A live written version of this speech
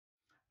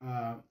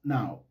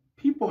Now,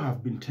 people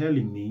have been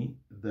telling me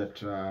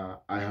that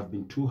I have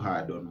been too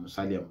hard on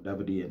Musalia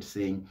Mudavadi and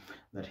saying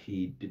that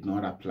he did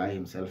not apply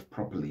himself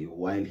properly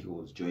while he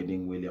was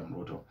joining William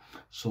Ruto.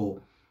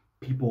 So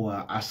people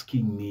were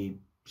asking me,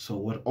 so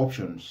what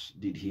options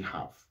did he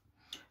have?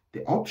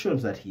 The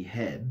options that he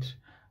had,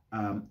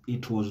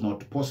 it was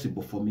not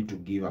possible for me to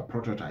give a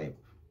prototype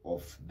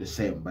of the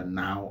same, but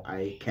now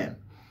I can.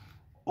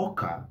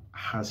 Oka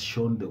has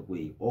shown the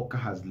way. Oka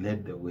has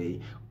led the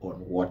way on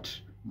what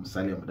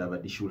Musalia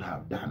Mudavadi should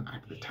have done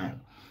at the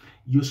time.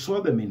 You saw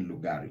them in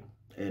Lugari,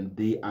 and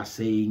they are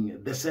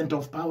saying the center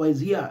of power is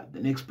here, the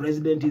next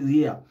president is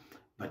here.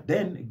 But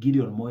then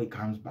Gideon Moi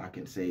comes back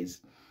and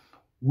says,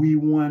 we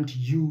want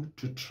you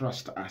to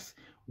trust us.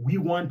 We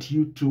want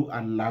you to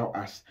allow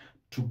us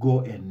to go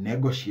and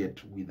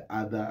negotiate with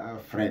other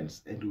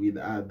friends and with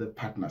other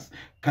partners.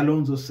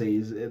 Kalonzo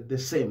says the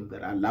same,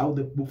 that allow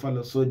the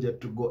Buffalo Soldier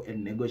to go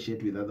and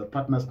negotiate with other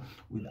partners,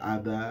 with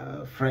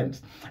other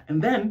friends.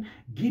 And then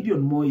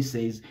Gideon Moi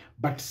says,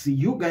 but see,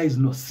 you guys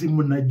know,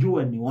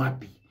 simunajua ni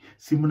wapi.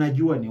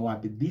 Simunajua ni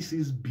wapi. This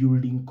is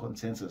building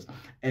consensus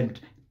and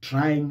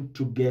trying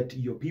to get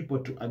your people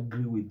to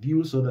agree with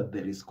you so that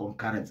there is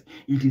concurrence.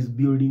 It is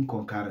building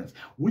concurrence,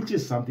 which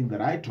is something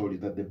that I told you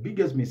that the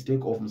biggest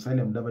mistake of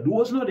Musalia Mudavadi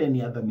was not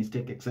any other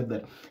mistake except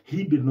that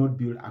he did not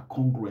build a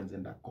congruence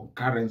and a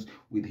concurrence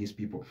with his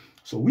people.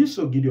 So we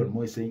saw Gideon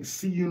Moi saying,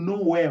 see, you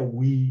know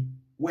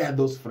where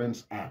those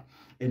friends are.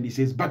 And he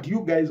says, but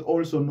you guys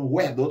also know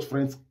where those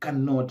friends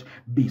cannot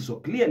be. So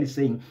clearly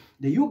saying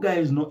that you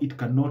guys know it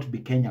cannot be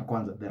Kenya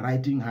Kwanza. The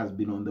writing has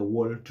been on the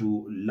wall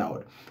too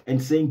loud. And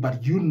saying,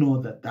 but you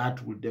know that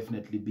that will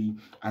definitely be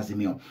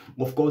Azimio.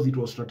 Of course, it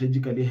was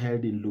strategically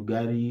held in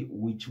Lugari,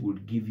 which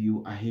would give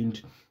you a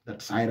hint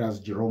that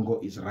Cyrus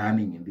Jirongo is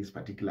running in this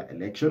particular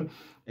election.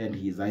 And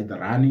he is either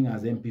running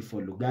as MP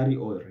for Lugari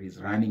or he's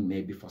running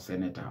maybe for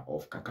Senator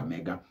of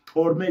Kakamega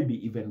or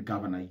maybe even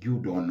Governor. You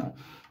don't know.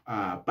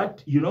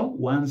 But, you know,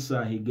 once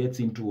he gets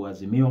into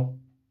Azimio,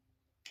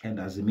 and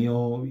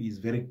Azimio is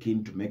very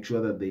keen to make sure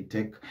that they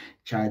take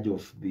charge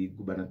of the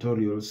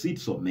gubernatorial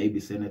seats or maybe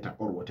senator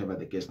or whatever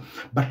the case.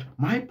 But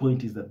my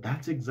point is that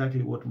that's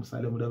exactly what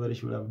Musalia Mudavadi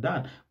should have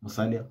done.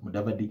 Musalia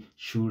Mudavadi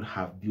should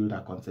have built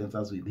a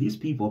consensus with his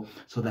people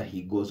so that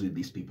he goes with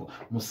these people.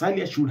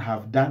 Musalia should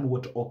have done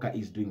what Oka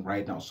is doing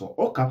right now. So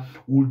Oka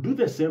will do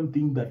the same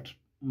thing that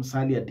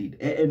Musalia did.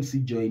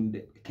 ANC joined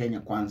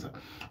Kenya Kwanza.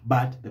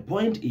 But the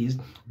point is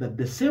that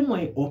the same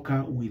way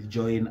Oka will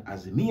join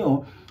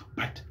Azimio,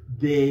 but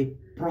the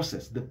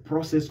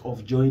process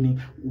of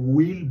joining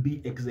will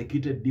be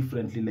executed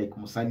differently like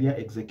Musalia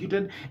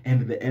executed,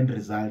 and the end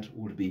result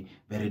will be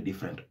very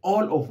different.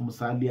 All of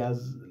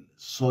Musalia's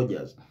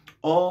soldiers,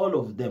 all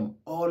of them,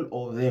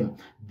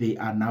 they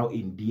are now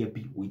in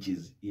DAP, which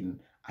is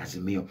in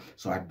Azimio.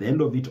 So at the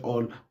end of it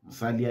all,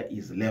 Musalia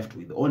is left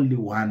with only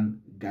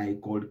one guy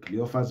called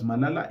Cleophas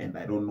Malala, and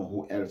I don't know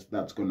who else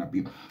that's going to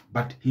be.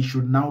 But he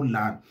should now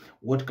learn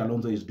what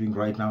Kalonzo is doing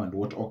right now and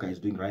what Oka is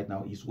doing right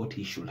now is what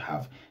he should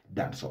have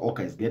done. So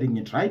Oka is getting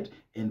it right,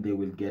 and they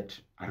will get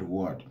a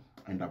reward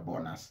and a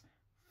bonus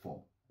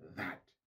for